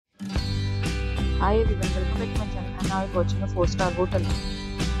Hi everyone, welcome back to my channel and now I'm watching a 4-star hotel.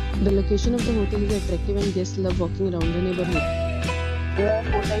 The location of the hotel is attractive and guests love walking around the neighborhood. There are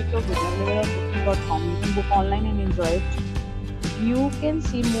 4 types of rooms available on booking.com. You can book online and enjoy it. You can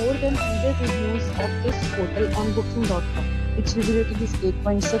see more than 100 reviews of this hotel on booking.com. Its review rating is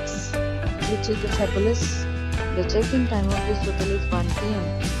 8.6, which is the fabulous. The check-in time of this hotel is 1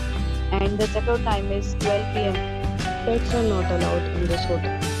 p.m. and the check-out time is 12 p.m. Pets are not allowed in this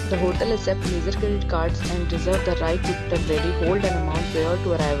hotel. The hotel accepts major credit cards and reserves the right to temporarily hold an amount prior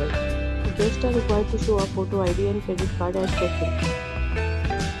to arrival. Guests are required to show a photo ID and credit card at check-in.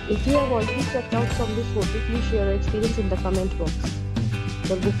 If you have already checked out from this hotel, please share your experience in the comment box.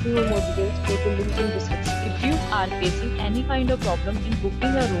 For booking or more details, go to link in description. If you are facing any kind of problem in booking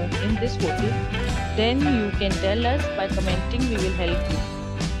a room in this hotel, then you can tell us by commenting. We will help you.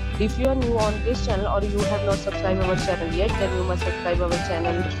 If you are new on this channel or you have not subscribed our channel yet, then you must subscribe our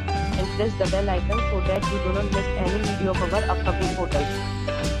channel and press the bell icon so that you do not miss any video of our upcoming hotels.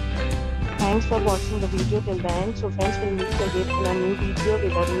 Thanks for watching the video till the end. So friends, will meet again in a new video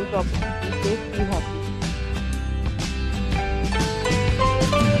with a new topic. Be safe, be happy.